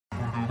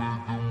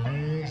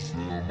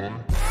Hello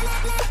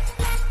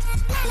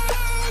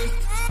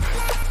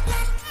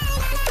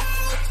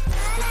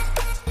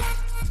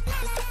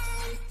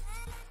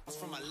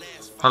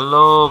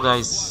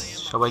guys,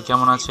 সবাই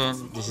কেমন আছেন?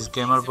 This is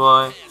gamer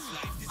boy.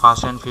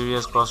 Fast and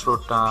furious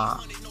ক্রসরোডটা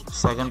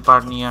second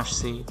part নিয়ে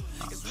আসছি।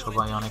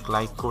 সবাই অনেক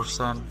লাইক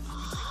করছেন,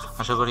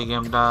 আশা করি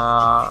গেমটা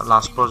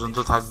লাস্ট পর্যন্ত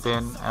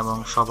থাকবেন। এবং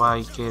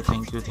সবাইকে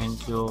থ্যাংক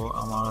ইউ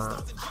আমার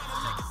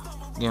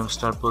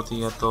গেমসটার প্রতি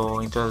এত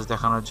ইন্টারেস্ট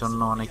দেখানোর জন্য।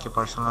 অনেকে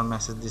পার্সোনাল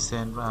মেসেজ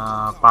দিচ্ছেন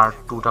পার্ট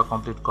 2টা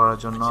কমপ্লিট করার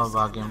জন্য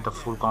বা গেমটা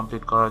ফুল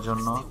কমপ্লিট করার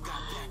জন্য।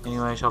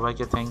 এনিওয়ে,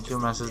 সবাইকে থ্যাংক ইউ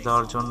মেসেজ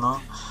দেওয়ার জন্য।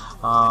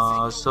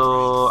 সো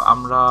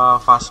আমরা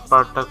ফার্স্ট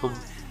পার্টটা খুব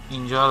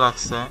এনজয়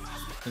লাগছে,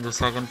 কিন্তু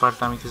সেকেন্ড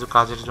পার্টটা আমি কিছু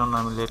কাজের জন্য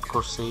আমি লেট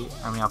করছি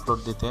আমি আপলোড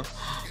দিতে,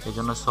 এই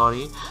জন্য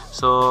সরি।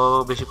 সো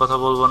বেশি কথা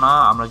বলবো না,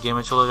 আমরা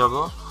গেমে চলে যাব।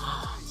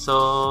 So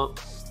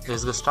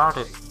let's get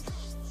started.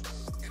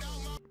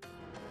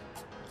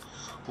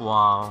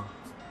 Wow,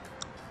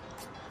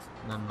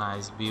 the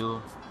nice view,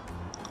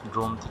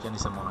 drone থেকে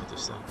নিচে মনে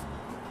হইতেছে।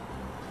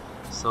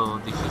 সো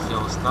দেখি কি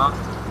অবস্থা।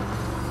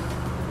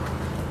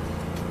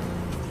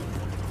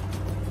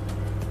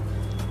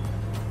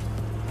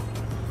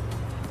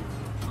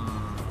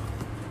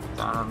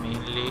 তারা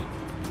মেইনলি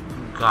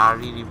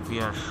গাড়ি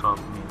repair shop,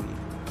 maybe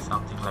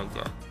something like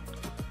that.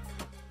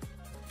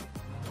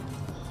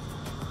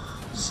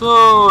 So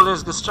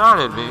let's get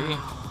started baby.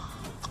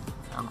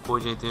 আমি কই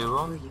যাইতে হইব?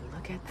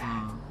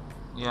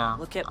 ইয়া,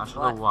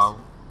 আসলে wow.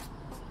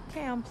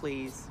 Cam,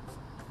 please.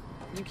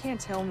 You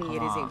can't tell me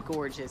it isn't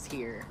gorgeous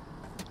here.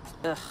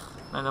 Ugh.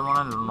 এটা মনে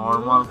হয়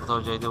নর্মাল কোথাও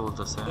যাইতে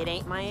বলতেছে। It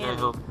ain't Miami. যাই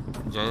হোক,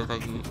 যাইতে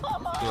থাকি।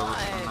 কি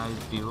অবস্থা? Nice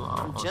view.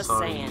 just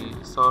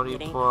sorry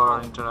it ain't for fun.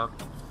 Interrupt.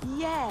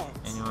 Yes.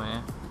 Anyway.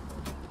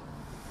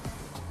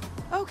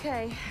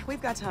 Okay,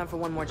 we've got time for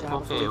one more job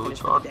Okay, before we we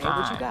finish for the got day.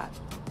 What you time. got?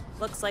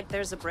 Looks like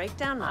there's a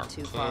breakdown not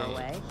too far Okay.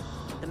 away.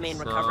 The main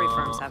So, recovery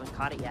firms haven't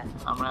caught it yet.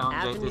 আমরা এখন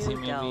যাইতেছি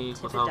Avenue maybe Del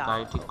কোথাও Tibidabo.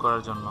 গাড়ি ঠিক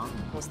করার জন্য।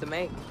 What's the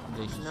make?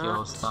 দেখি কি Not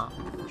অবস্থা।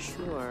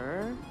 Sure.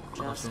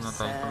 কথা Just শুনে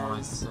তাই তো মনে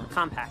says হচ্ছে।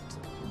 compact.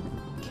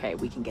 Okay,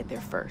 we can get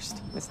there first.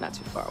 It's not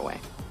too far away.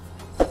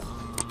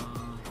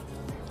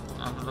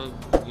 আসলে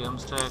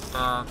গেমসটা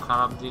একটা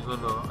খারাপ দিক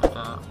হলো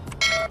এটা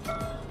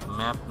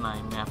ম্যাপ নাই,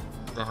 ম্যাপ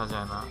দেখা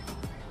যায় না।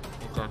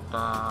 এটা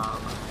একটা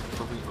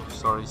খুবই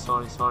সরি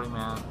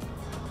ম্যান।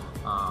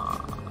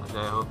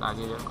 যাই হোক,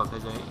 আগে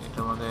কথায় যাই।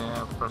 এটার মধ্যে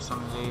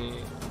পার্সোনালি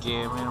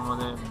গেমের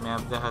মধ্যে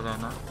ম্যাপ দেখা যায়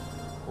না,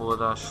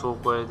 ওরা শো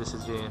করে দিতেছে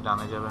যে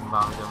ডানে যাবেন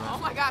বামে যাবেন,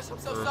 শো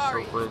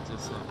করে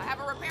দিতেছে।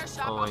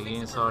 ও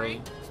এগেইন সরি,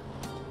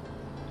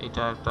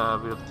 এটা একটা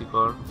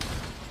বিরক্তিকর।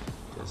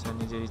 ঠিক আছে,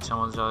 নিজের ইচ্ছা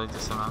মতো যাওয়া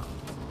দিতেছে না।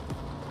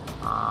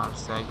 আর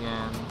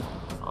সেকেন্ড,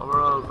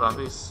 ওভারঅল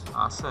গ্রাফিক্স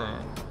আছে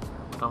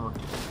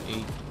মোটামুটি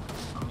 8,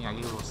 আমি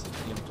আগেই বলছি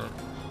গেমটার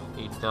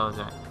 8 দেওয়া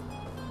যায়।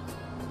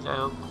 যাই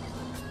হোক,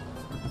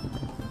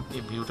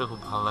 এই ভিউটা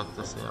খুব ভালো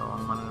লাগতেছে।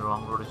 মানে রং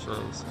রোডে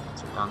চলে গেছে।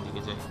 আচ্ছা, ডান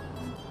দিকে যাই।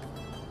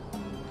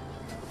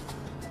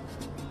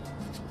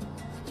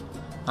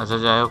 আচ্ছা,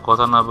 যাই হোক,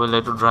 কথা না বললে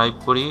একটু ড্রাইভ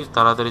করি,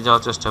 তাড়াতাড়ি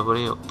যাওয়ার চেষ্টা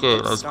করি। ওকে,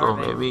 let's go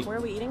baby. Where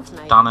are we eating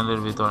tonight?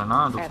 টানেলের ভিতরে না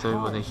At ঢুকতে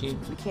হইব, home. দেখি।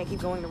 We can't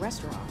keep going to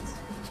restaurants.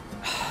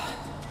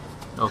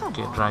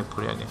 Okay, drive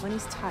করি আগে।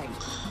 Money's tight.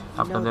 You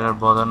know আপনাদের আর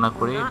that. বদার না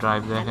করি, We're not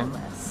ড্রাইভ দেখেন।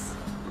 penniless.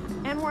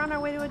 And we're on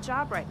our way to a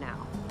job right now.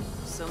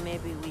 So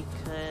maybe we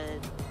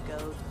could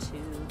go to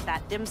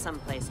that dim sum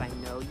place I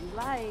know you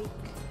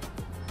like.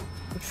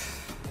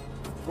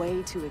 Way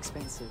too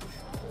expensive.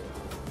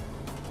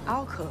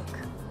 I'll cook.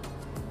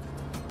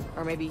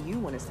 Or maybe you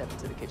want to step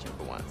into the kitchen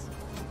for once.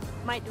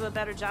 Might do a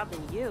better job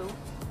than you.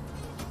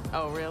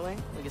 Oh, really?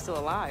 Well, you're still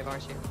alive,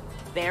 aren't you?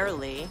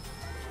 Barely.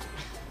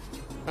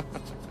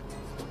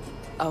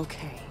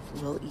 Okay,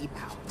 we'll eat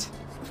out.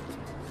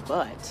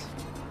 But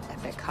at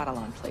that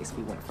Catalan place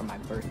we went for my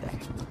birthday.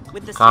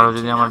 With the কারো same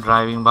যদি tuna? আমার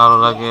driving ভালো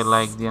লাগে Yes.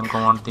 Like দিয়েন,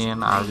 comment দিয়েন।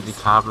 আর যদি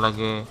খারাপ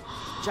লাগে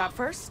Job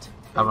first?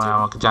 আপনি Then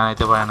আমাকে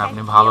জানাইতে পারেন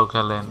আপনি ভালো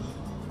খেলেন।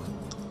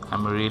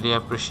 আমি রিয়েলি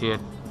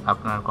অ্যাপ্রিসিয়েট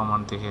আপনার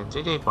কমেন্ট দেখে।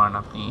 যেটাই করেন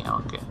আপনি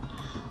আমাকে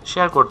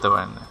শেয়ার করতে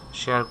পারেন,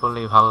 শেয়ার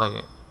করলেই ভালো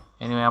লাগে।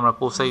 এনিওয়ে, আমরা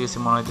পৌঁছে গেছি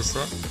মনে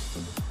হইতেছে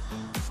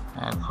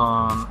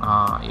এখন।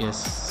 Yes,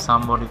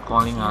 somebody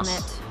calling Damn us.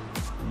 it.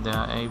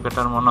 এই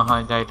বেটার মনে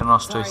হয় গাড়িটা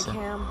নষ্ট Sorry, হয়েছে।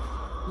 Cam.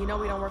 You know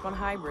we don't work on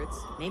hybrids.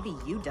 Maybe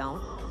you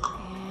don't.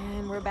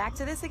 And we're back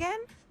to this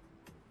again?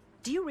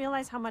 Do you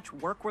realize how much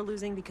work we're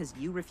losing because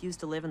you refuse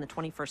to live in the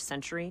 21st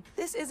century?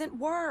 This isn't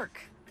work.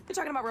 You're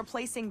talking about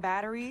replacing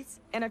batteries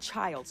and a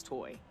child's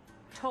toy.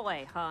 Toy,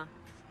 huh?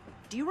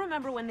 Do you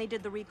remember when they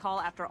did the recall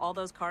after all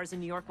those cars in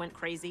New York went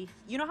crazy?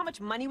 You know how much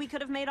money we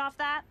could have made off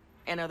that?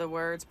 In other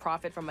words,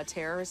 profit from a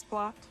terrorist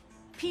plot?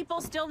 People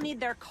still need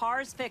their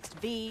cars fixed,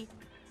 V.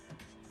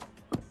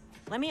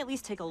 Let me at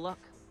least take a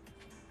look.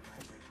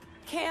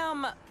 Cam,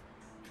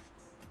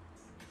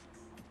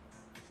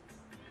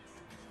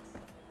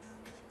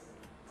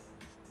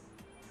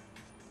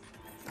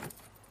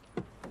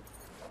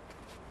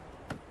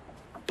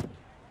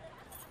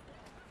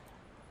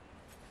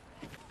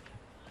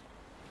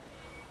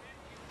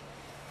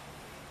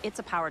 It's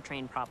a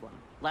powertrain problem.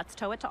 Let's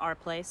tow it to our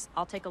place.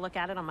 I'll take a look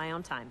at it on my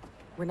own time.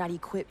 We're not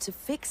equipped to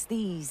fix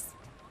these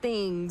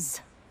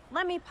things.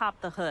 Let me pop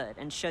the hood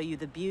and show you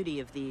the beauty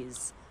of these.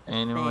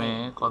 Anyway,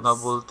 কথা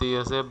বলতে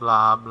আছে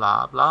blah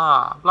blah blah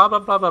blah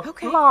blah blah blah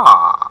Okay.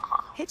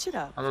 blah. Hitch it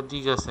up. আচ্ছা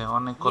ঠিক আছে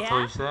অনেক কথা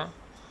Yeah? হইছে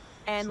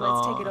And So,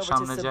 let's take it over to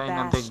সামনে যাই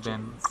না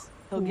দেখবেন Sebastian's.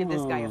 He'll give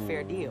this guy a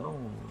fair deal.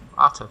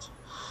 আচ্ছা আচ্ছা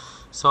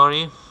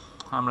সরি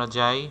আমরা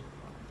যাই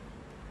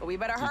But we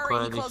better Keep hurry.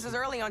 He quiet, closes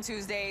early on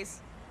Tuesdays.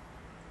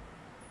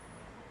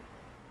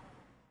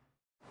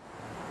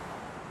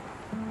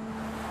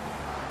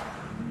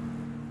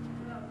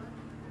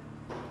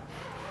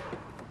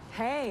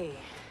 Hey,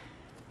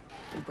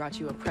 we brought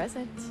you a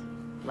present.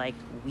 Like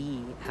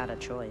we had a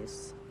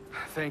choice.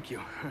 Thank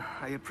you.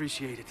 I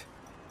appreciate it.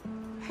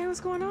 Hey, what's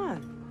going on?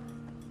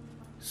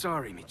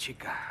 Sorry, mi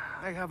chica.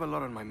 I have a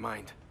lot on my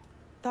mind.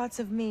 Thoughts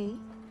of me?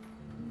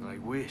 I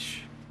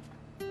wish.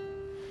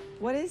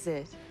 What is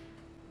it?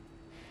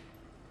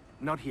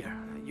 Not here.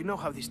 You know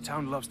how this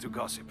town loves to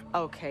gossip.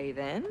 Okay,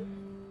 then.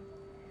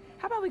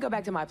 How about we go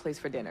back to my place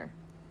for dinner?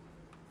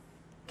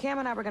 Cam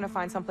and I were gonna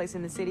find someplace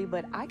in the city,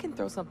 but I can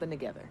throw something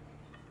together.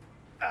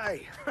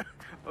 Aye.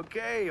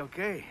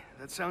 Okay.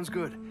 That sounds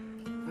good.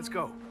 Let's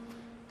go.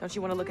 Don't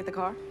you want to look at the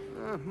car?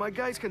 My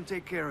guys can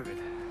take care of it.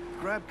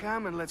 Grab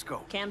Cam and let's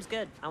go. Cam's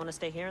good. I want to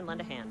stay here and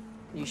lend a hand.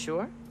 You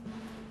sure?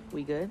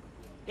 We good?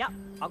 Yeah,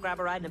 I'll grab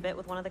a ride in a bit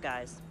with one of the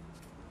guys.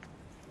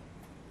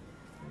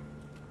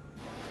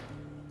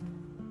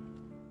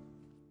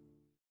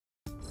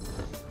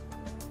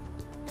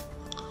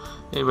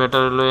 এই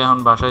battery লই এখন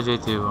বাসায়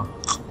যাইতে হইব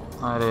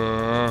আরে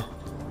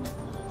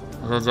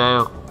আচ্ছা যাই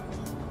হোক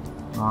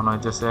মনে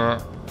হইতেছে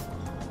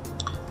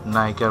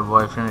নায়িকার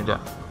বয়ফ্রেন্ড এটা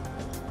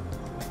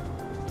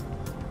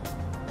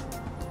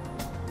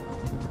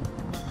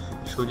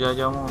সোজা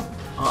যাবো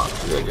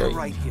সোজা যাই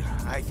Right here.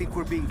 I think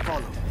we're being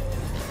followed.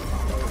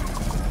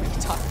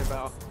 Talked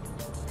about.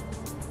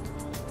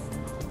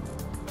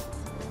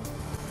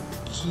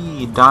 কি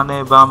ডানে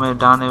বামে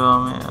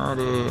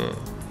আরে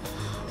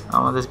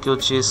আমাদের কেউ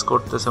চেস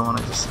করতেছে মনে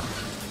হচ্ছে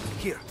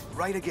Here,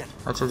 right again.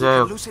 আচ্ছা যাই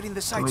হোক Lose it in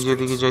the side তুমি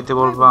যেদিকে streets. যাইতে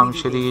বলবো আমি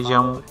সেদিকে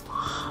যাবো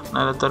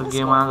নাহলে তার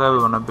গেম আগাবে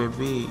না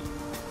বেবি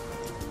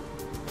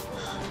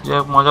যাই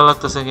হোক মজা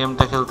লাগতেছে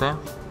গেমটা খেলতে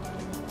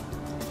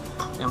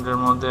গেমটার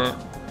মধ্যে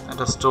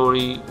একটা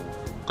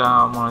স্টোরিটা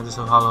মনে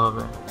হচ্ছে ভালো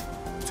হবে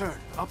Turn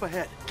up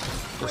ahead.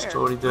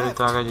 স্টোরি ধরে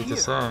তো আগে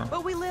যেতেছে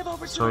But we live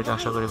over স্টোরিটা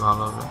আশা করি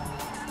ভালো হবে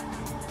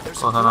There's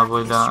a কথা না black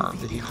বইলা SUV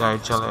দেখি behind গাইড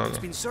us. চালায় It's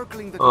আগে been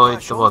circling the ওই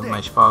garage তো all day.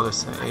 বদমাইশ পাওয়া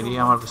গেছে I এরই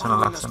don't আমার want পিছনে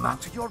following লাগছে us না back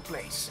to your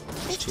place.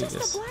 It's ঠিক just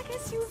আছে a black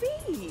SUV.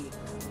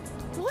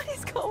 What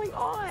is going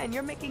on?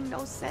 You're making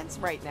no sense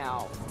right now.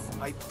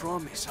 I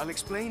promise I'll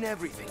explain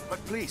everything. But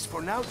please,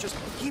 for now, just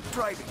keep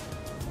driving.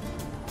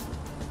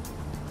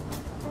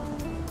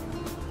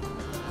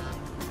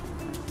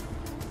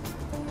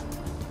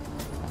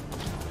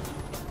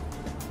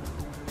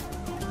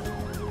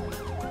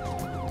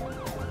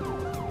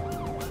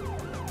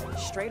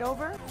 Straight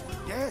over?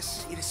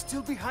 Yes, it is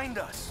still behind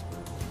us.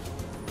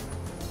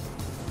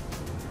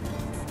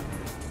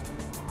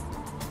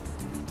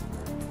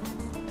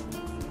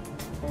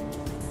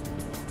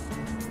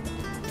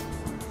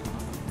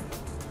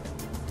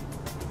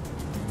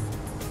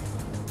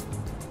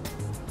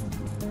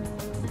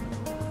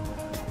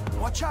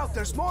 Watch out,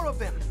 there's more of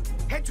them.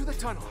 Head to the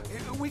tunnel.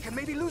 We can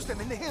maybe lose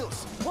them in the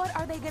hills. What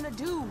are they gonna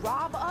do?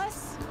 Rob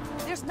us?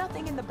 There's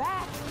nothing in the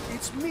back.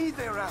 It's me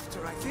they're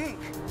after, I think.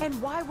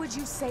 And why would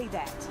you say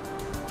that?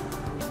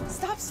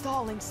 Stop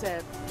stalling,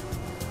 Seb.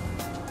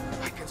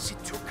 I can see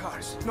 2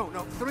 cars. No,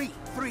 3.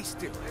 3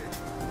 still.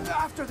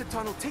 After the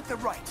tunnel, take the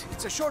right.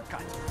 It's a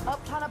shortcut.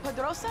 Up Pana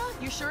Pedrosa?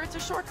 You sure it's a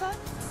shortcut?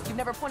 You've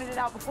never pointed it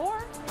out before?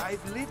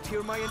 I've lived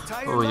here my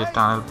entire ওই যে life.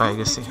 Tunnel পাই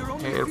গেছি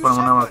এরপর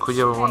মনে হয় আমরা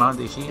খুঁজে পাবো না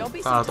দেখি Don't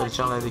be so তাড়াতাড়ি touchy.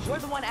 চালাই দেখি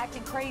You're the one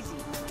acting crazy.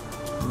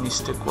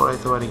 Mistake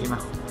করাইতে পারি কিনা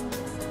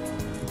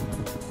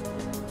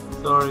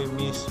সরি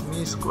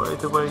মিস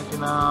করাইতে পারি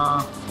কিনা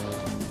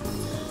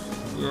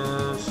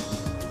ইয়েস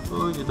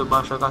ওই যে তো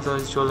বাসার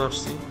কাছাকাছি চলে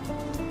আসছি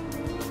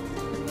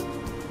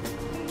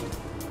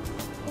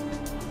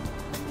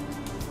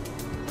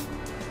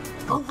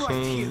Go okay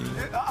right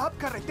here. Up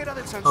carretera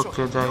del Sansón.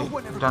 ওকে যাই No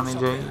one ever ডানে goes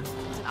up যাই there. It's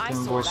an তুমি eyesore,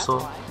 that's বলছো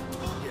why.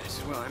 Yes,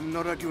 well, I'm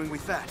not arguing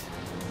with that.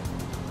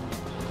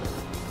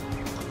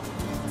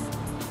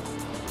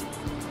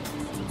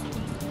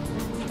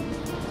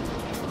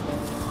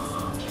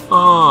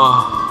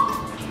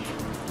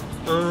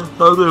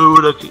 থামতে হবে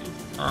নাকি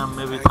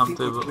মেবি I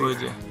থামতে think হবে we're ওই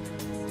যে clear.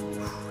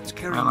 It's না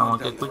carrying on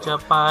আমাকে down the খুঁজে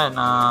road. পায়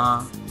না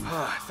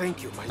Thank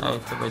you, my এই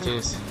love. তো বেঁচে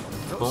গেছি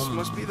Those Boom.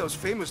 must be those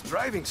famous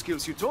driving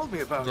skills you told me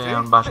about, যে eh?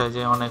 এখন বাসায়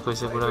যে অনেক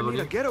হয়েছে I even ঘোরাঘুরি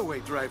need a getaway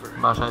driver.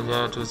 বাসায়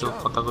যায় একটু কিছু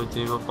কথা কইতে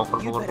হইব পকর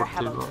You পকর better করতে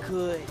have হইব a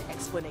good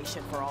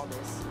explanation for all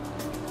this.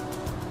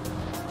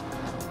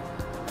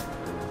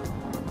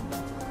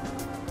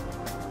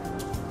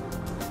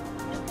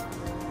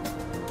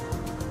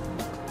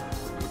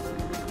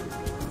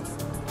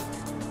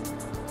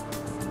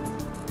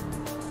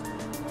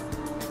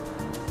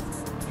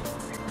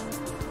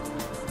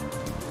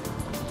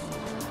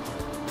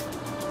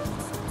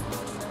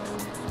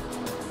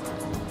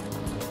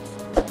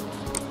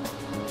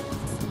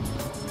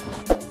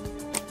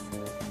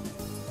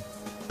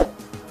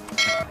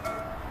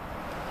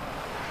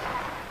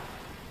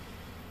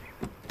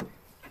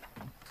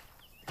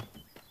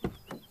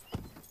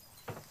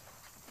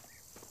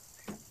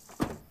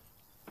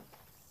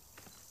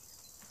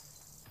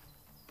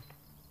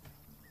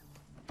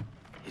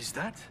 Is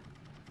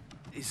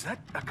that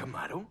a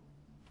Camaro?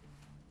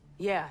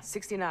 Yeah,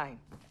 69.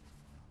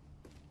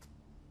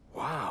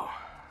 Wow.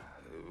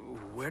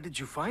 Where did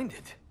you find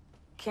it?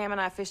 Cam and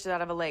I fished it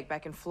out of a lake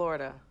back in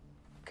Florida.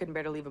 Couldn't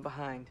bear to leave it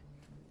behind.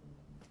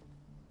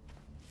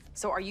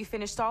 So are you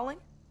finished stalling?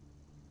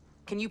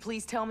 Can you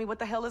please tell me what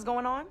the hell is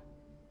going on?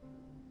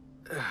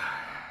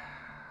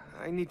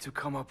 I need to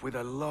come up with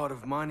a lot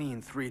of money in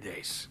 3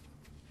 days.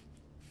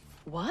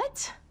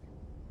 What?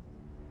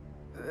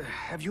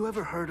 Have you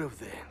ever heard of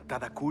the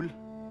Tadakul?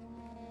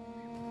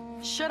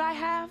 Should I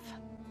have?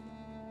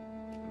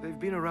 They've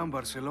been around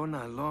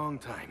Barcelona a long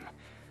time.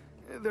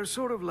 They're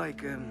sort of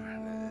like a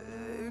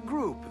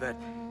group that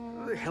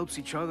helps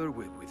each other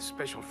with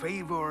special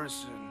favors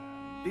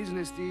and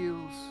business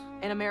deals.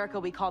 In America,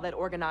 we call that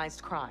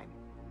organized crime.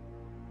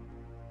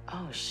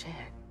 Oh,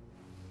 shit.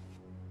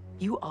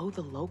 You owe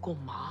the local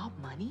mob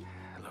money?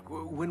 Look,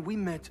 when we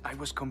met, I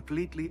was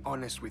completely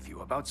honest with you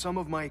about some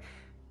of my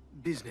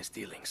business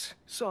dealings.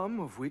 Some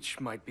of which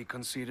might be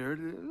considered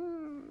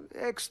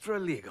extra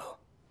legal.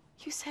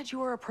 You said you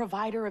were a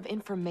provider of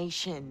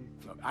information.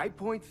 Look, I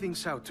point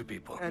things out to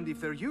people, and if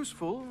they're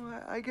useful,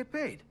 I get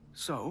paid.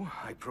 So,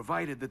 I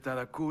provided the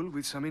Tadakul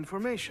with some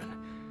information.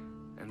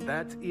 And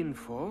that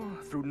info,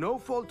 through no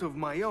fault of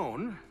my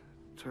own,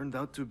 turned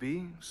out to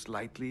be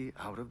slightly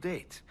out of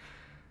date.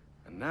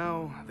 And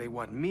now, they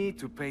want me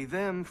to pay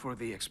them for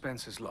the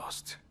expenses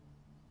lost.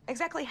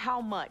 Exactly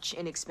how much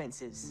in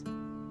expenses?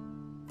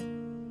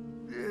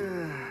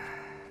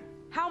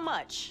 How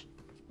much?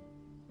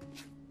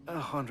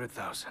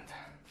 100,000.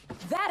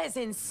 That is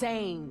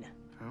insane!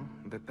 Well,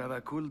 the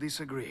Tadakul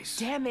disagrees.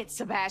 Damn it,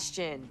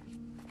 Sebastian!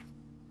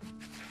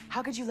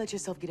 How could you let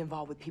yourself get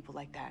involved with people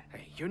like that?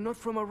 Hey, you're not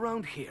from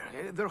around here.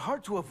 They're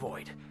hard to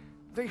avoid.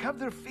 They have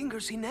their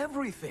fingers in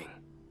everything.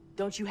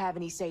 Don't you have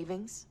any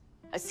savings?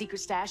 A secret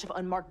stash of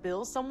unmarked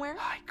bills somewhere?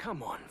 Ay,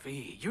 come on,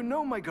 V. You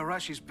know my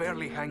garage is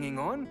barely hanging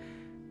on.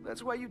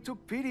 That's why you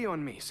took pity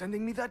on me,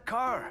 sending me that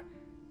car.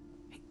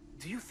 Hey,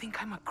 do you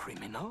think I'm a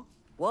criminal?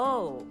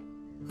 Whoa.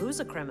 Who's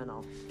a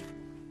criminal?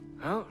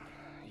 Well,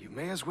 you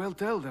may as well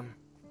tell them.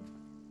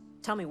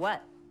 Tell me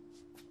what?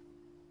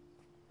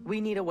 We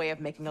need a way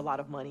of making a lot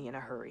of money in a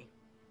hurry.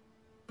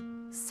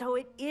 So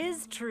it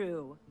is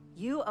true.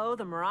 You owe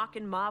the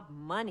Moroccan mob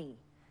money.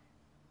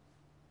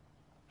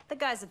 The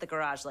guys at the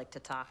garage like to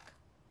talk.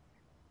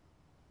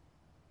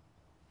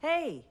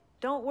 Hey,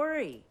 don't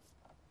worry.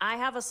 I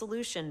have a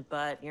solution,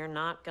 but you're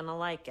not gonna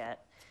like it.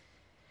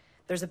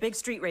 There's a big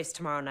street race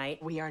tomorrow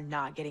night. We are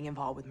not getting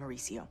involved with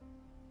Mauricio.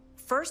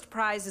 First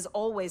prize is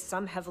always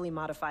some heavily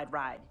modified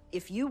ride.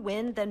 If you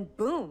win, then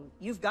boom,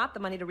 you've got the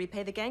money to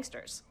repay the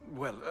gangsters.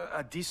 Well,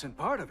 a decent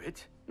part of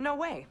it. No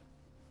way.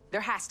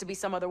 There has to be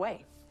some other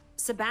way.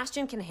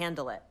 Sebastian can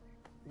handle it.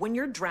 When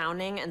you're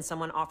drowning and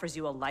someone offers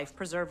you a life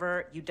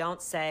preserver, you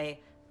don't say,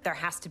 there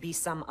has to be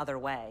some other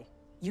way.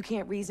 You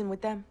can't reason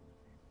with them?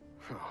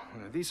 Oh,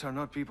 these are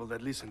not people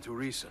that listen to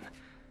reason.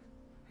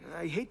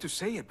 I hate to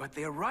say it, but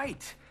they're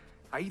right.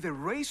 I either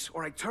race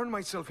or I turn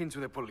myself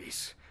into the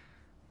police.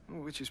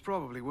 Which is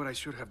probably what I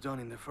should have done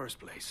in the first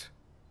place.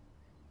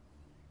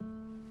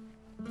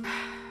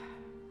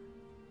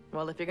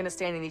 Well, if you're gonna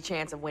stand any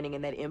chance of winning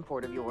in that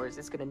import of yours,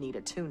 it's gonna need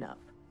a tune-up.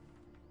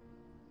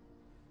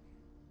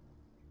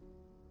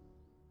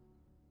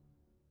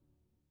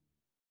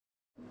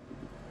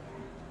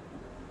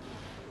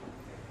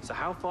 So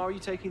how far are you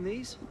taking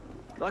these?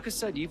 Like I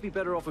said, you'd be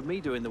better off with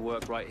me doing the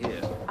work right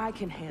here. I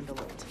can handle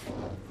it.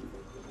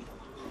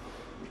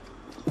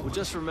 Well,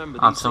 just remember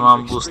these আচ্ছা things ma'am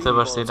are বুঝতে extremely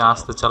পারছি এটা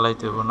আস্তে volatile.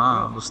 চালাইতে হবে না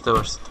বুঝতে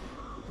পারছি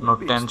no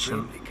Be tension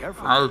extremely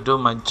careful. I'll do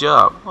my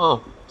job oh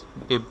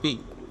baby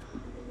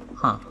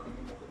হ্যাঁ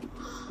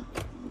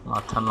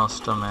মাথা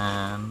নষ্ট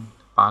ম্যান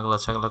পাগলা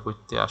ছাগলা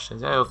করতে আসে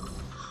যাই হোক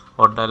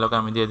ওর ডায়লগ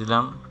আমি দিয়ে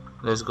দিলাম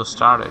let's go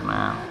start it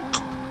man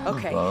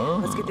Okay,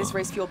 let's get this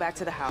race fuel back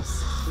to the house.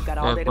 We got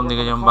all day to কোন work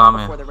দিকে on the যাবো car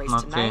বামে before the race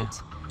okay tonight.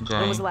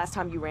 যাই When was the last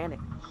time you ran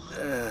it?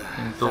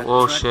 কিন্তু That O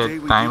track sheet day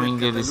we did timing at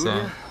দিয়ে দিছে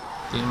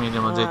Catalunya? 3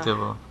 মিনিটের মধ্যে যেতে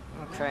হবে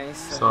Okay,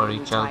 so সরি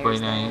new খেয়াল করি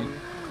tires নাই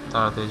then,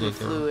 তাড়াতাড়ি new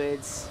যেতে হবে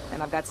fluids, and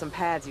I've got some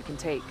pads you can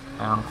take.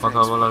 এখন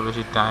কথা বলার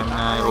বেশি টাইম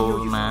নাই ও I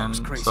know you man thought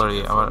I was crazy sorry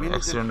there for আবার a minute.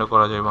 অ্যাক্সিডেন্টও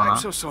করা যাবে না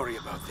I'm so sorry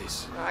about this.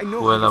 I know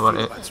Well, how you about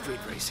feel it- about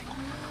street racing.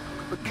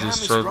 But Cam is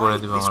destroy করে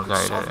right. দিব This আমার could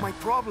solve গাড়িটারে my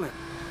problem.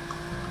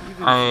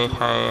 Even high if you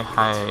high don't like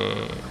high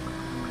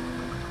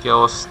it. কি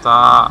অবস্থা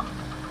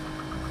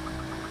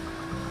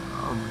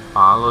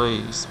ভালোই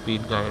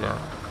speed গাড়িটা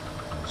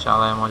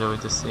চালায় মজা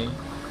হইতেছি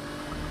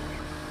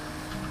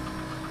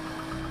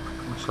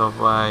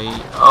সবাই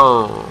ও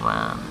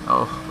ম্যান ও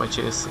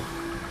বেঁচে গেছি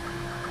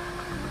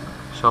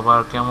সবার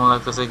কেমন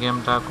লাগতেছে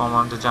গেমটা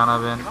কমেন্টে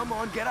জানাবেন Come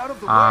on, get out of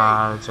the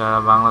R way. যারা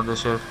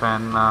বাংলাদেশের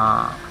ফ্যান না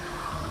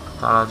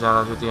তারা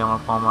যারা যদি আমার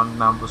কমেন্ট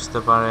না বুঝতে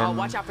পারেন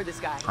Oh, watch out for this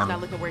guy. He's not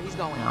looking where he's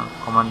going.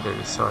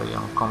 commentary sorry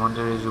আমার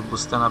commentary যদি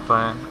বুঝতে না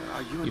পারেন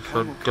Are you if and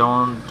you Cam okay?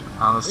 don't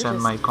understand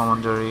my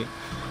commentary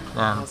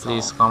then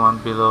please comment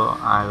below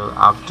I will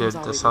update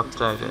the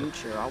subtitle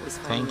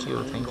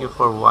thank you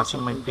for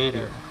watching my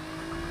video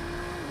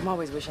I'm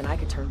always wishing I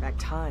could turn back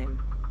time.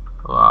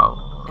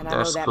 Wow, And I know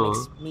that's that cool.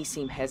 makes me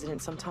seem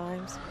hesitant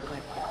sometimes,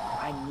 but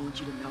I need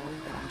you to know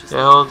that I'm just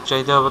যাই হোক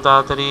চাইতে হবে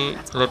তাড়াতাড়ি,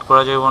 late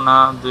করা যাবে না।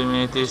 2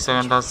 minute 30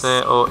 second আছে।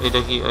 ও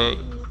এটা কি এই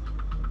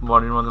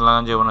বডির মধ্যে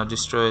লাগানো যাবে না,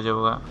 ডিস্ট্রয় হয়ে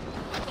যাবে।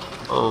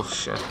 ও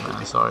shit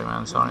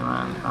man, sorry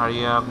man, hurry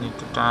up, need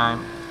to time.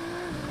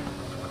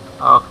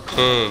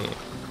 Okay,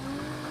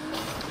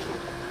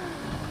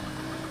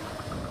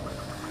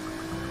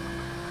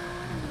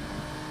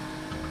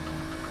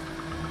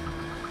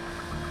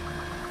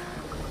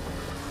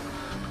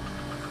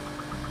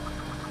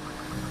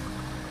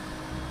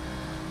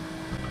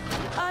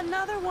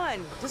 Another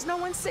one. Does no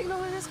one signal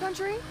in this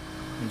country?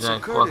 যাই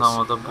কথা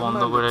মতো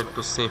বন্ধ করে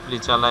একটু সেফলি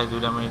চালাই।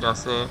 2 মিনিট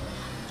আছে,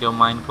 কেউ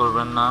মাইন্ড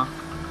করবেন না।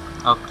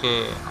 ওকে,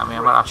 আমি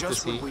আবার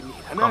আসতেছি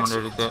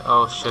কমিউনিটিতে। ও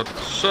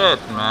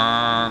shit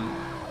man,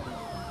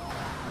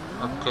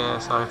 okay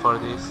sorry for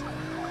this.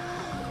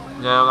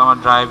 যাই হোক আমার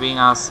ড্রাইভিং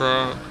আছে,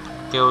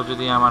 কেউ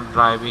যদি আমার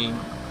ড্রাইভিং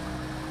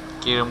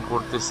কিরম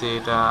করতেছে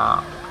এটা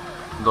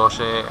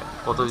 10-এ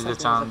কত দিতে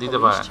চান দিতে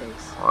পারেন,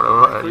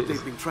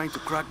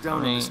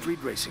 আমি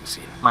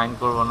মাইন্ড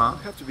করবো না।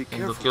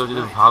 কিন্তু কেউ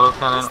যদি ভালো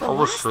খেলেন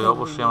অবশ্যই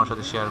আমার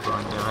সাথে শেয়ার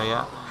করবেন যে ভাইয়া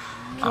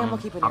আমি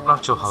আপনার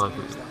চেয়েও ভালো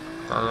খেলি,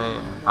 তাহলে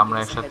আমরা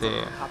একসাথে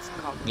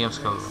গেমস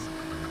খেলবো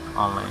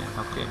অনলাইনে।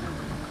 ওকে,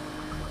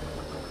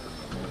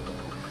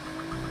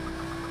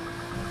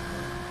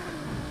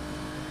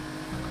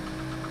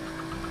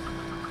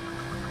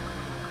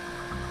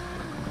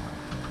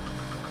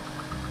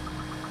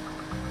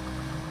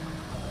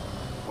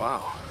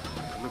 Wow,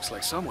 looks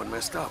like someone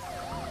messed up.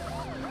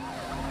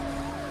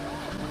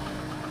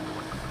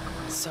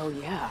 So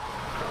yeah,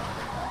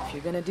 if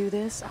you're gonna do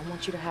this, I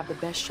want you to have the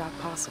best shot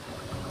possible.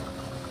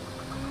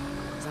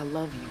 Because I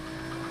love you.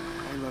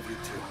 I love you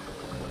too.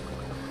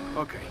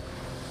 Okay,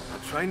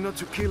 I'm trying not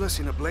to kill us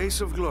in a blaze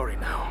of glory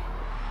now.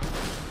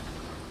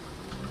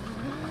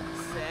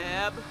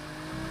 Seb,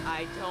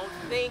 I don't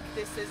think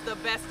this is the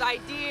best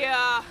idea.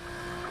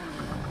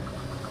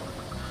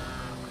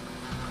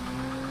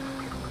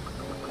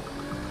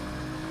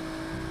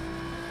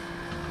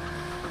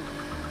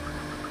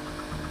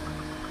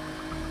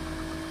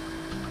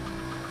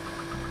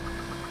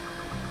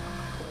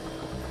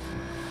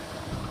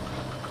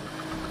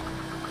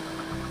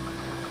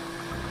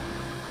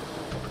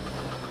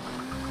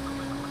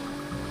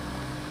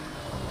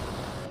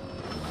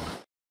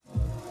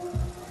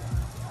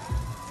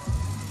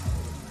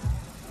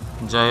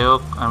 যাই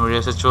হোক আমি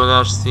রেসে চলে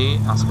আসছি।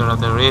 আজকে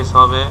রাতে race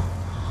হবে,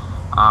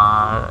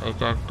 আর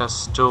এটা একটা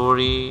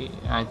story.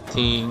 I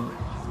think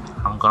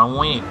I am gonna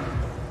win,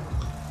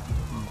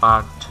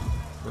 but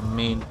the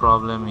main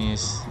problem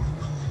is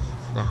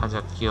দেখা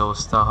যাক কী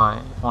অবস্থা হয়।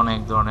 অনেক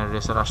ধরনের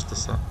রেসার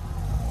আসতেছে।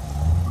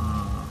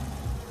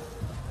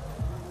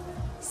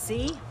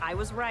 See, I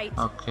was right.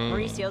 Okay.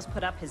 Mauricio's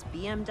put up his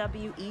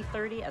BMW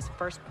E30 as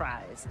first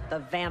prize, the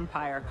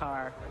vampire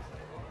car.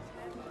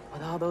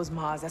 With all those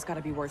mods, that's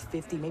gotta be worth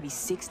 50, maybe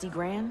 60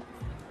 grand.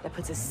 That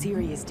puts a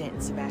serious dent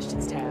in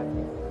Sebastian's tab.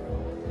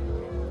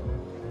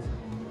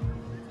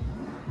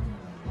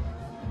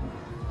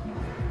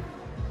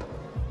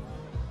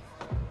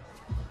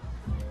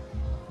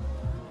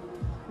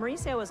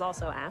 Mauricio was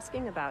also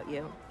asking about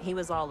you. He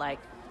was all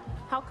like,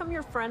 how come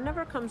your friend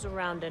never comes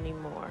around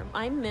anymore?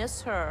 I miss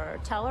her.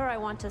 Tell her I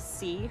want to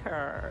see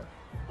her.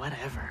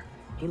 Whatever.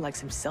 He likes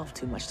himself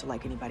too much to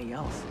like anybody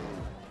else.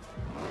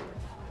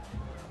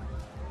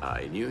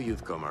 I knew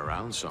you'd come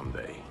around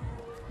someday.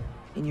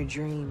 In your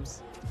dreams,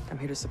 I'm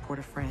here to support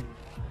a friend.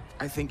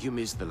 I think you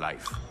missed the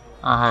life.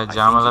 হ্যাঁ,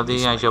 ঝামেলা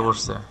দিয়ে আইসা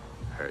পড়ছে।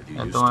 Heard you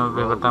used তোমার to roll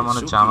ব্যাপারটা with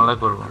মানে Suki ঝামেলা and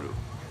her করবো, crew.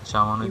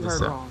 ঝামেলা You heard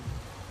দিচ্ছে। wrong.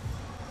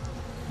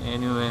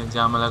 এনিওয়ে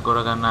ঝামেলা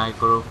করুক আর নাই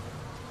করুক,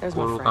 There's my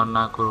করুক আর friend.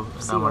 না করুক,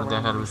 এটা See আমার her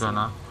দেখার around বিষয়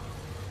না।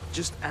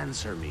 Just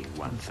answer me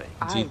one thing.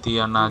 জিতি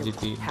আর না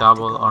জিতি, have to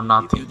double go. or If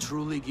nothing, you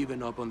truly given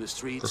up on the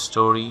streets, the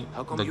story,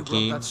 how come the you brought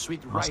game that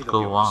sweet must ride of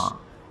go yours? on,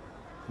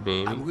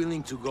 baby. I'm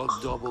willing to go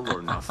double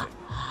or nothing.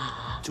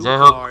 Two যাই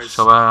হোক, cars,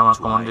 সবার আমার twice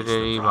the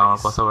commentary বা আমার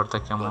price. কথাবার্তা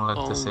কেমন But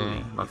লাগতেছে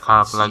only বা if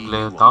খারাপ I see লাগলে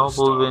you on তাও the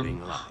বলবেন,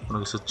 starting line. কোনো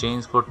কিছু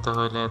চেঞ্জ করতে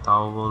হলে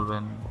তাও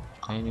বলবেন।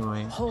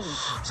 এনিওয়ে Holy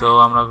সো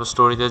আমরা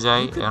স্টোরিতে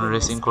যাই, You could এখন win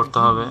রেসিং this, করতে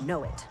and you হবে।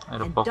 know it.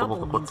 এটা And Boko double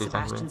Boko means করতেই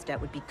থাকবে। Sebastian's debt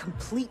would be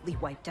completely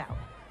wiped out.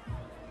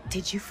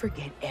 Did you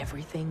forget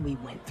everything we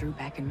went through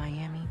back in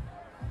Miami?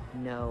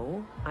 No,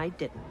 I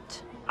didn't.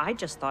 I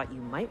just thought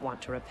you might want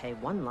to repay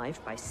one life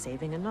by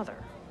saving another.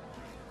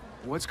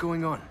 What's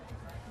going on?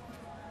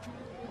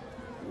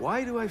 Why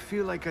do I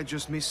feel like I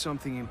just missed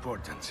something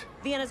important?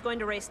 Vienna's going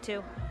to race too.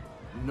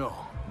 No.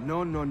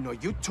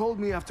 You told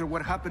me after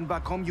what happened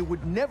back home you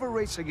would never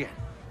race again.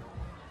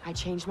 I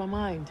changed my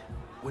mind.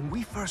 When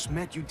we first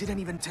met, you didn't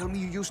even tell me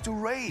you used to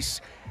race.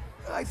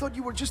 I thought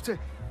you were just a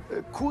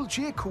cool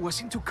chick who was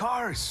into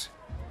cars.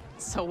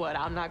 So what,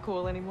 I'm not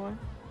cool anymore?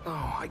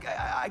 Oh,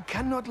 I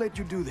cannot let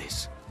you do this.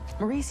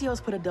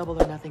 Mauricio's put a double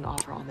or nothing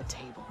offer on the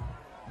table.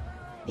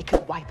 It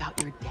could wipe out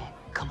your debt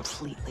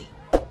completely.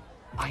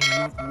 I'm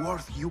not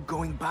worth you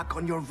going back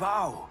on your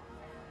vow.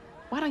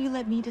 Why don't you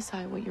let me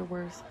decide what you're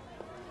worth?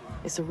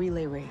 It's a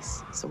relay race,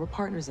 so we're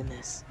partners in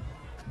this.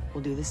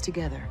 We'll do this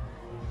together.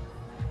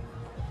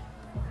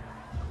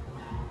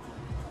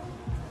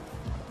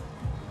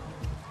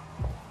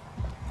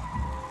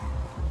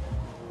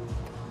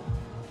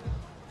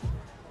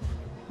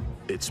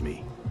 It's me.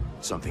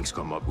 Something's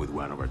come up with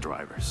one of our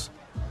drivers.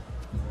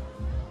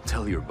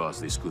 Tell your boss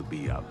this could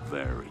be a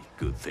very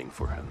good thing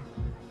for him.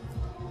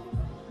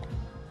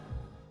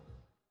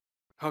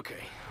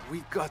 Okay,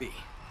 we've got it.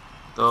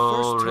 তো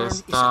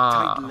রেসটা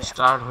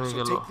start হয়ে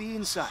গেল।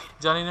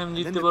 জানি না আমি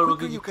জিততে পারবো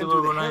কি জিততে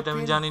পারবো না, এটা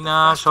আমি জানি না।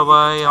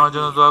 সবাই আমার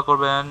জন্য দোয়া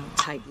করবেন।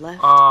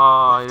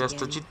 এই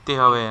রেসটা জিততে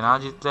হবে, না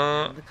জিতলে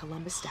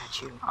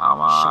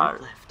আমার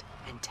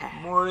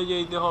মরে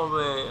যেতে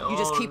হবে।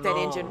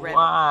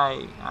 ভাই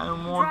আমি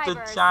মরতে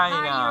চাই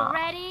না।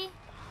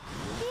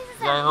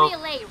 যাই হোক,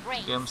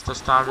 গেমসটা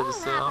স্টার্ট হয়ে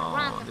গেছে।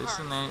 This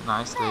is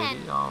nice lady,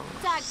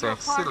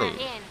 sexy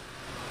lady.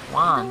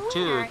 1,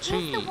 2,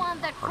 3,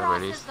 whatever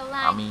it is.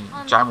 আমি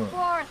যাইমু।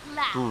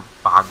 দূর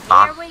ভাগ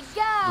ভাগ,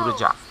 দূরে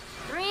যা।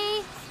 3,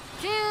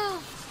 2,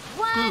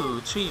 2,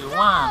 3,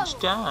 1,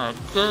 start,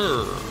 go.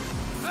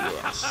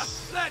 Yes.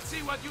 Let's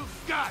see what you've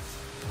got.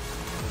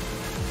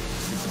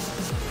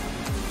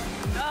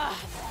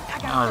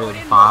 আরে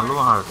ভালো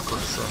হার্ড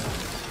করছে।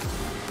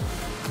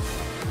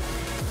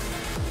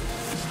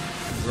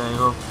 যাই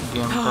হোক,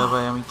 গেমটা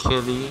ভাই আমি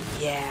খেলি।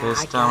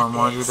 রেসটা আমার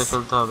মনোযোগে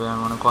খেলতে হবে। আমি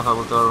মানে কথা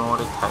বলতে পারবো,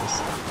 অনেক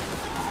খাইছে।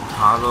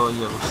 ভালো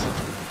ইয়ে করছে।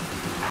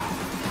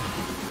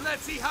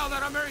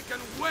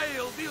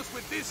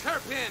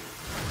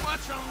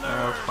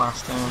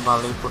 ফার্স্ট টাইম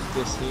ভালোই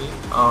করতেছি।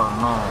 ও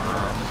নো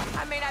ম্যান,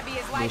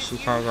 বেশি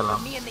খাই গেলাম,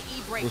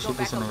 বেশি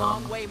পিছনে গেলাম।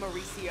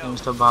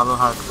 জিনিসটা ভালো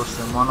হার্ড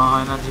করছে, মনে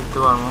হয় না জিততে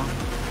পারবো।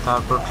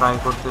 তারপর ট্রাই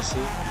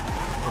করতেছি।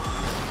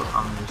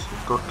 আমি বেশি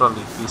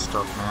টোটালি পিসড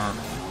অফ ম্যান।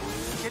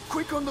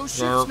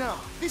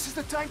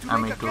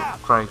 আমি একটু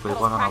ট্রাই করি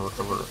কথা না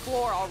বলতে বলে।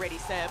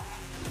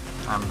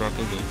 I'm back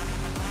again.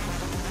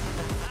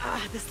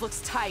 This looks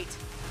tight.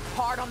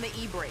 Hard on the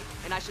e-brake,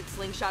 and I should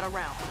slingshot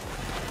around.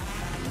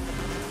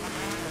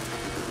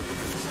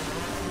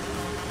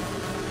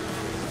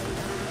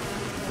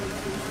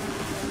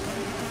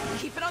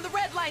 Keep it on the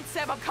red line,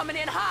 Seb. I'm coming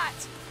in hot.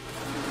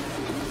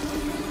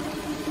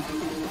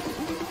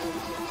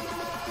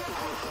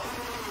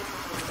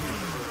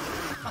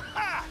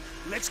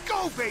 Let's go,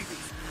 baby!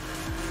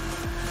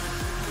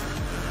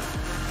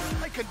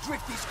 I can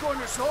drift these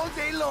corners all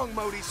day long,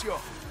 Mauricio.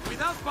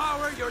 Without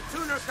power, your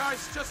tuner car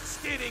is just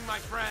skidding, my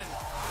friend.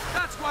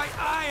 That's why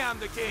I am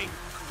the king.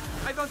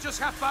 I don't just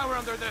have power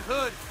under the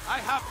hood, I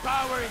have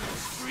power in the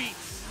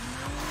streets.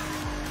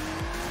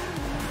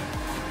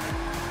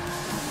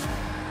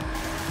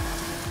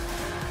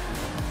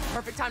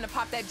 Perfect time to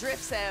pop that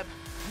drift, Seb.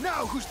 Now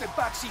who's the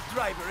backseat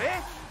driver, eh?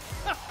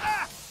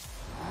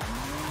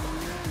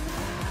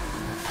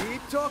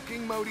 Keep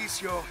talking,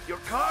 Mauricio.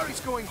 Your car is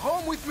going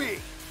home with me.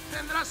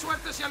 Tendrás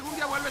suerte si algún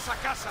día vuelves a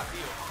casa,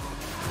 tío.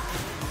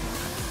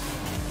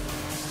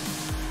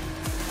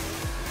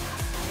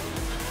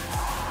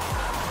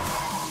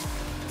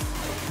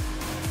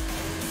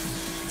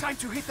 Time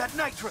to hit that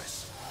nitrous.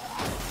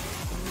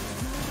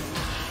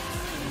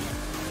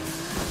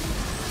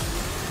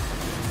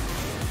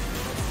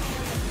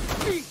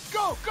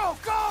 Go, go,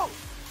 go!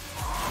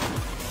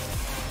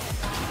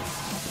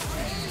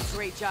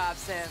 Great job,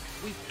 Seb.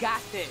 We've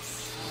got this.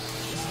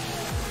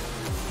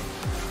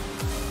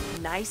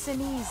 Nice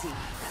and easy.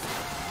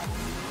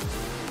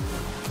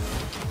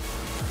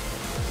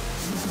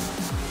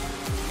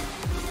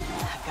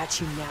 I got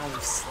you now,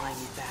 you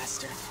slimy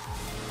bastard.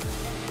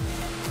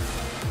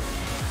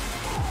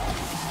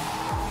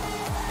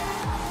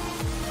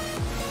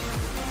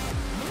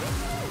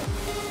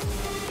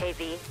 Hey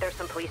V, there's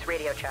some police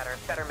radio chatter.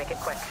 Better make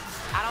it quick.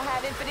 I don't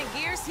have infinite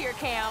gears here,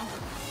 Cam.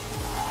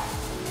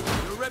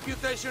 Your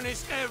reputation is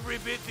every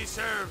bit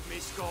deserved,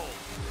 Miss Cole.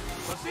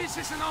 But this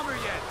isn't over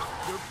yet.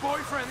 Your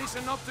boyfriend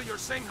isn't up to your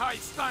same high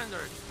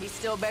standard. He's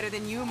still better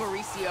than you,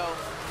 Mauricio.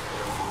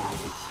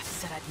 Oh, I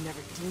said I'd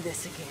never do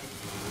this again.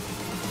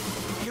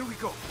 Here we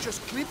go. Just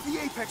clip the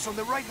apex on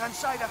the right-hand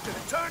side after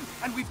the turn,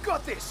 and we've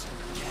got this.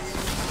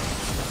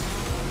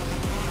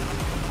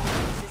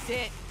 This is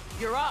it.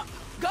 You're up.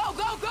 Go,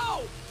 go, go!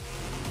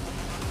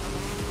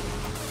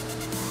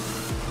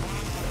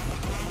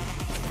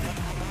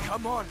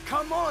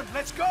 Come on,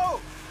 let's go!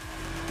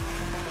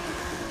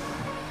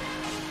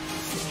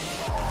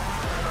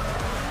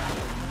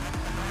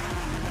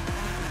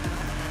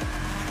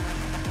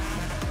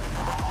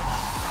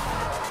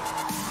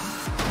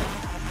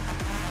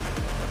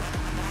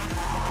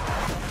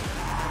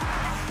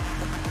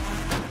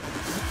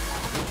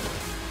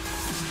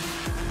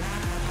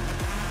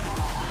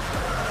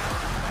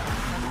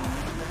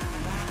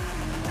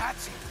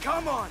 That's it,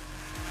 come on!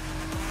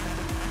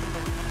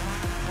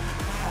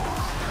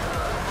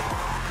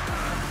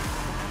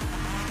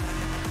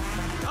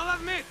 I'll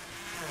admit,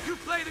 you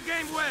play the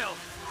game well.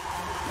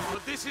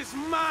 But this is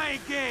my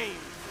game.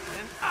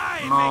 And I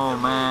No make the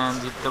man,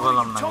 rules. জিততে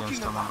পারলাম না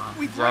গেমসটা মনে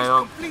হয়। যাই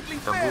হোক,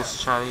 একটা boost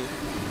ছাড়ি।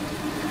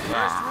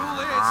 First rule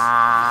is,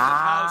 the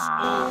house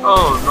owns.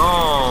 Oh no,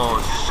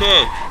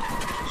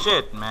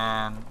 shit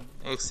man,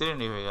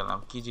 অ্যাক্সিডেন্টই হয়ে গেলাম,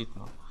 কি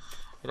জিতবো?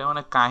 এটা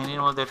মানে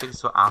কাহিনীর মধ্যে একটা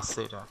কিছু আছে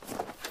এটা।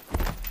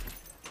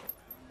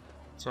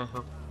 যাই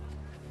হোক,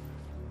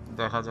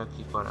 দেখা যাক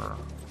কি করে ওরা।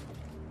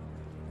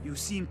 You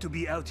seem to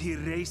be out here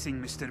racing,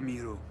 Mr.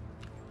 Miro.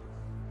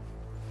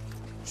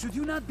 Should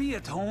you not be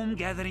at home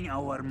gathering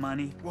our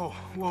money?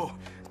 Whoa.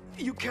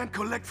 You can't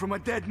collect from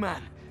a dead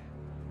man.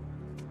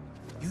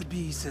 You'd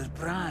be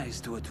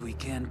surprised what we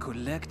can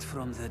collect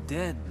from the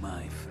dead,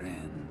 my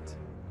friend.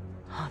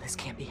 Oh, this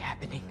can't be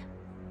happening.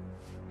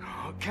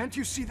 Can't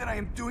you see that I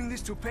am doing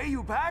this to pay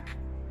you back?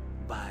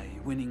 By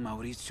winning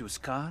Mauricio's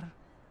car?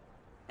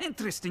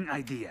 Interesting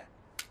idea.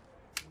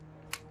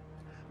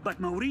 But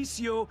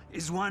Mauricio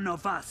is one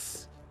of us.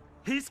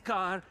 His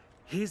car,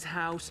 his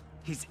house,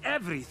 his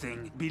everything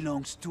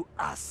belongs to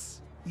us.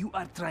 You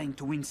are trying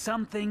to win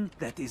something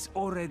that is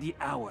already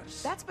ours.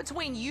 That's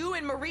between you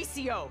and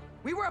Mauricio.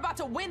 We were about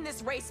to win this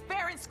race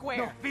fair and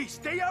square. No, V,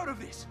 stay out of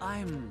this.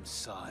 I'm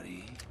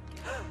sorry.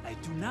 I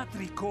do not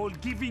recall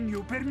giving you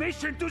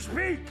permission to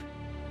speak.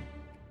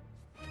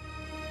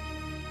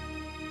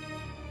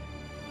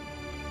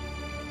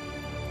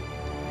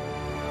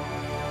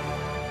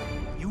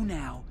 You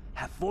now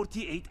have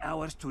 48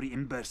 hours to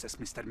reimburse us,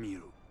 Mr.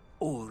 Miro.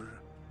 Or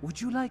would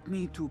you like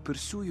me to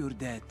pursue your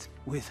debt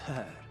with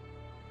her?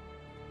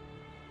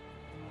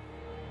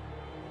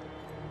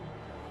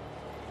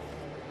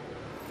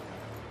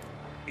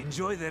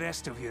 Enjoy the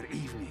rest of your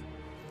evening.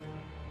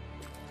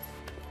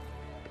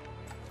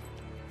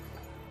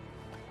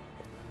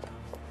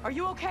 Are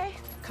you okay?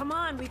 Come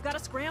on, we've got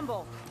to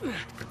scramble.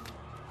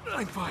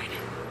 I'm fine.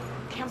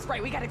 Cam's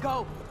right, we gotta go.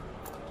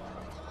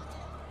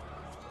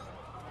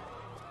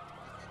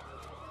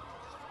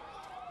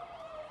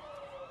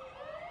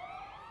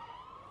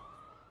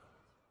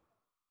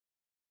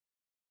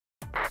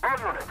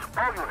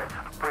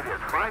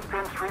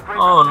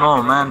 Oh no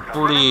man,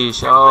 police!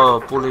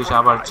 Oh, police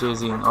abar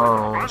chasing.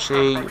 Oh,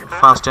 সেই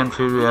Fast and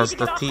Furious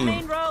the theme.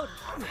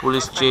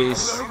 Police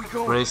chase,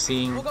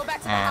 racing, We'll go back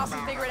to the and house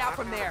and figure it out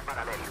from there.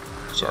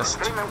 just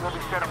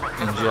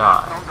enjoy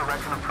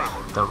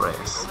the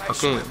race.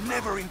 Okay.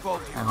 Never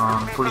involve you. এখন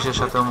পুলিশের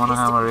সাথে মনে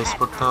হয় আমার race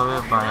করতে হবে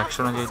বা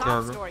অ্যাকশনে যেতে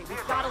হবে। Story.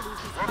 We've got to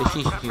lose these.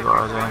 দেখি কি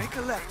করা যায়, Make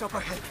a left up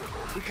ahead.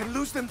 We can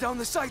lose them down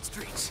the side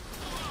streets.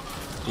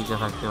 টিকে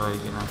থাকতে পারি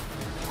কিনা।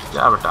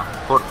 যা বেটা,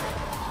 ফোট।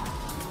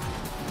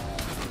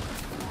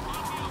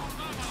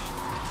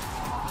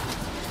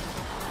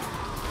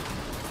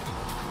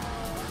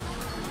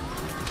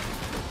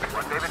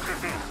 David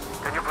 15,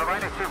 can you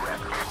provide a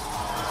cigarette?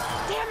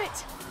 Damn it!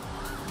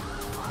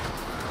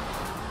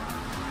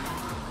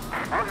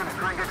 All units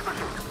to engage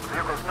pursuit.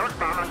 Vehicles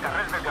northbound on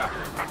Carrera del Gas.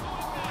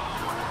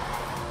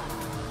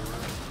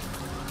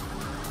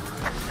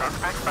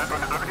 Suspects back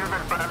on Avenue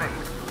del Parallel,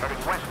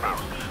 heading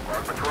westbound.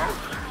 All patrols,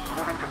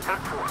 moving to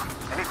third floor.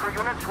 Any crew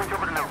units, switch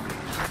over now,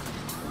 please.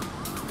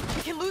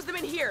 We can lose them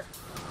in here.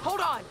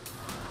 Hold on.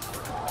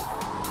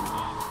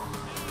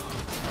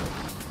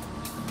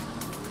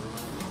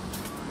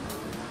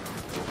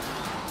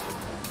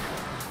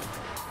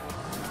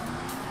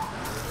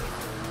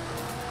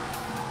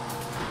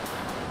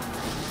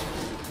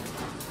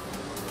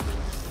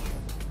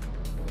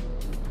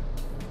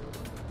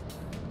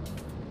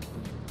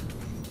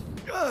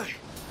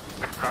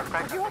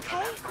 Suspect. You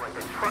okay?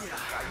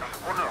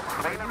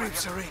 My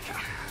ribs are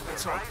aching.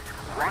 That's all.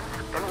 Warrants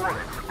and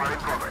warrants are in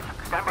progress.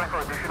 Stand by for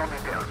additional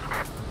details.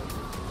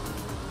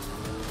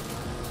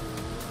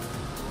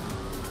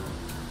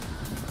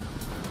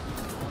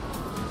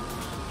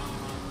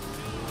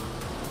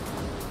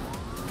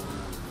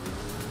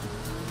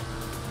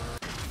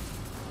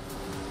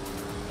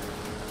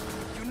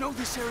 You know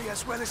this area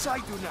as well as I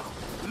do now.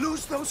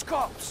 Lose those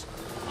cops.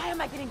 Why am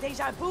I getting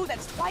deja vu?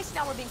 That's twice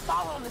now we're being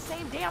followed on the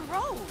same damn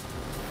road.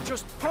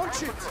 Just punch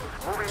it.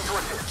 Moving to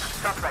assist.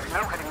 Suspect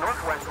now heading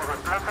northwest over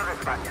Plaza de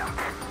España.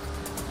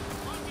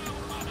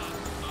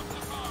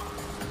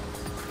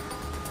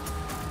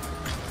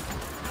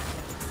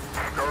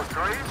 Those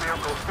three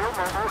vehicles still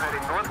mobile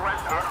heading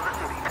northwest out of the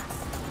city.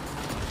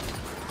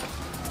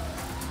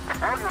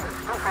 All units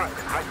 2-5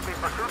 in high-speed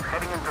pursuit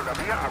heading into the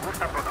Via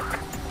Augusta Prolog.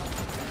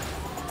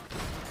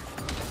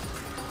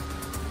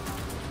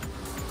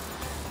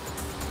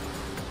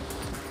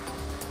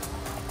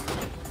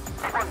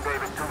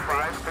 David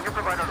 2-5, can you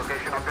provide a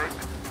location update?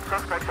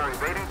 Suspects are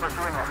evading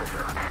pursuing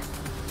officer.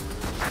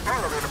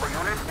 All available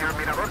units near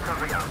Mirador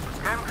Carrial.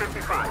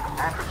 1055.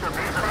 Officer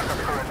Visa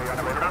is currently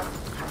unavailable.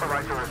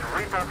 Supervisor is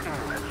retasking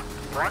units.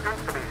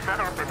 Quadrants to be set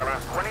up in the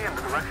last 20 in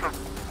the direction of...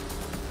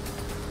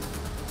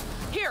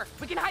 Here,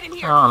 we can hide in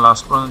here.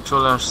 Last পর্যন্ত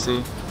চলে আসছি।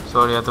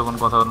 Sorry এতক্ষণ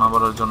কথা না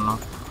বলার জন্য।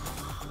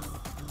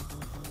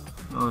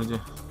 ওই যে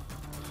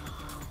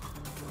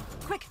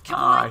Quick, kill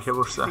the lights. এসে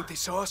পড়ছে। Think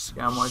they saw us?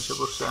 কেমন এসে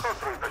পড়ছে?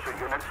 3 pursuit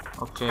units.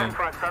 Okay.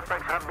 10-5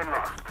 suspects have been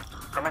lost.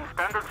 Commence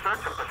standard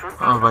search of pursuit.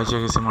 ও বাইচে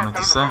গেছি মনে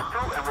হচ্ছে।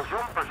 And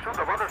resume pursuit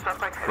of other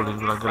suspects heading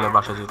পুলিশগুলো গেলে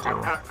বাসা যেতে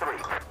হবে। past 3.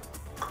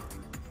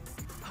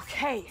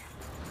 Okay.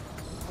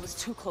 I was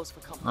too close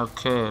for comfort.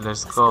 Okay,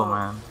 let's go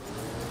man.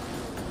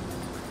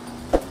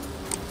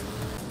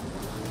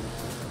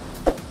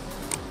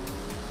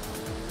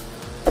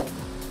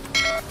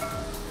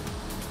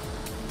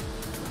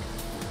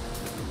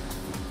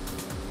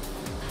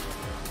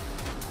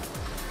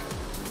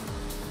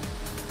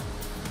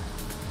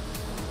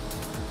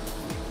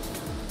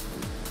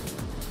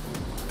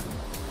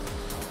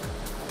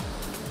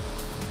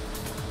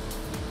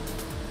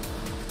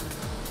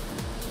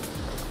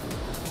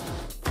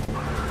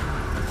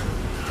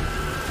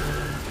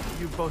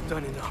 both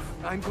done enough.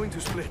 I'm going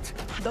to split.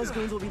 Those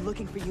goons will be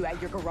looking for you at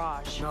your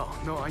garage.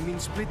 No, I mean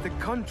split the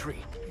country.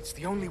 It's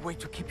the only way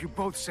to keep you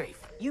both safe.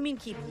 You mean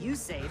keep you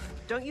safe?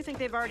 Don't you think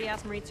they've already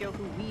asked Maurizio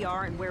who we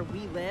are and where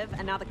we live,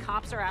 and now the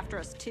cops are after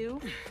us too?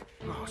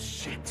 Oh,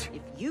 shit.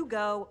 If you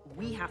go,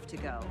 we have to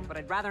go. But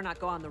I'd rather not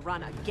go on the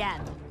run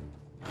again.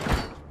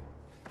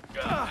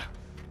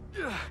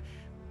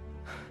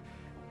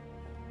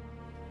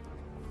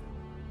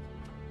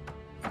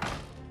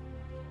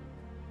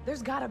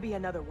 There's gotta be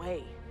another way.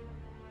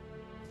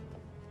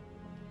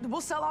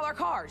 We'll sell all our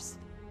cars.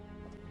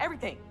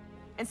 Everything.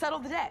 And settle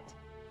the debt.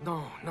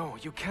 No,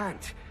 you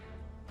can't.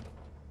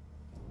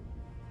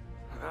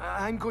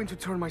 I'm going to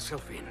turn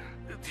myself in.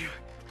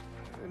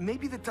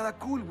 Maybe the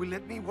Tarakul will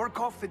let me work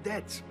off the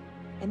debts.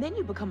 And then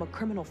you become a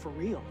criminal for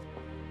real.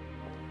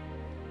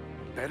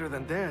 Better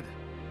than dead.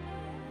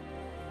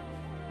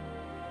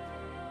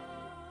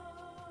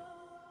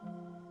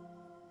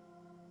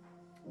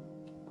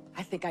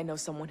 I think I know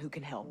someone who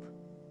can help.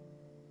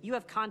 You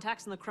have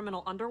contacts in the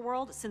criminal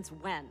underworld? Since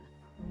when?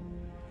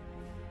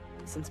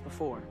 Since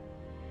before.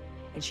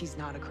 And she's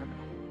not a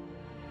criminal.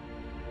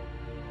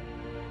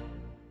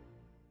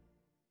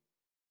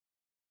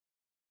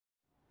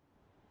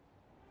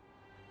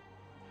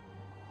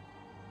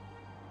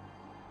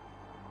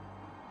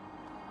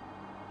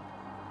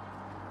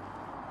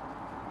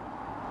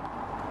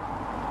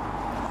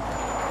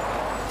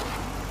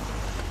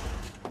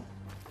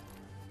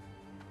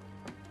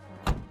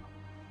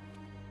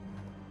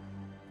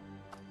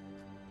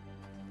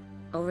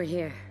 Over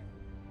here.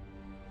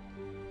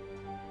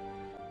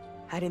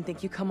 I didn't think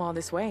you'd come all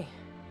this way.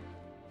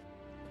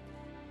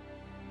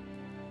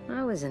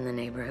 I was in the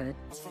neighborhood.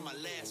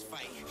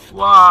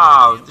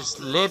 Wow this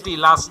লেটি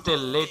লাস্টে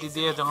লেটি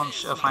দিয়ে যখন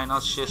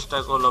final শেষটা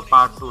করলো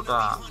part 2টা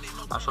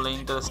আসলে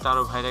interest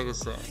আরো বাইরে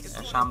গেছে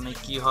সামনে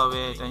কি হবে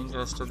এটা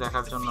ইন্টারেস্টে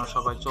দেখার জন্য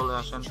সবাই চলে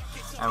আসেন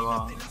এবং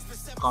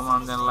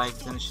কমেন্ট দেন লাইক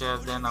দেন শেয়ার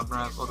দেন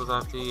আপনারা কত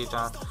তাড়াতাড়ি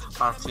এটা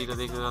পার্ট 3টা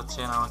দেখতে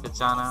যাচ্ছেন আমাকে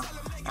জানান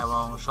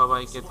এবং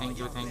সবাইকে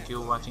thank you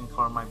watching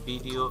for my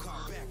video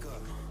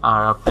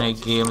আর আপনি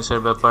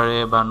গেমসের ব্যাপারে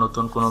বা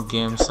নতুন কোনো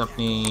গেমস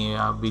আপনি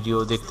ভিডিও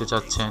দেখতে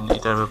চাচ্ছেন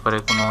এটার ব্যাপারে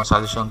কোনো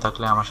সাজেশন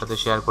থাকলে আমার সাথে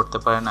শেয়ার করতে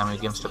পারেন আমি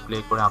গেমসটা প্লে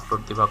করে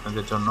আপলোড দেব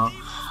আপনাদের জন্য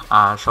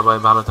আর সবাই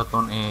ভালো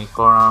থাকুন এই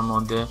করোনার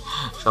মধ্যে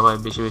সবাই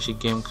বেশি বেশি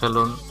গেম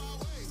খেলুন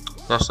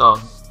দ্যাটস অল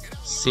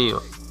সি ইউ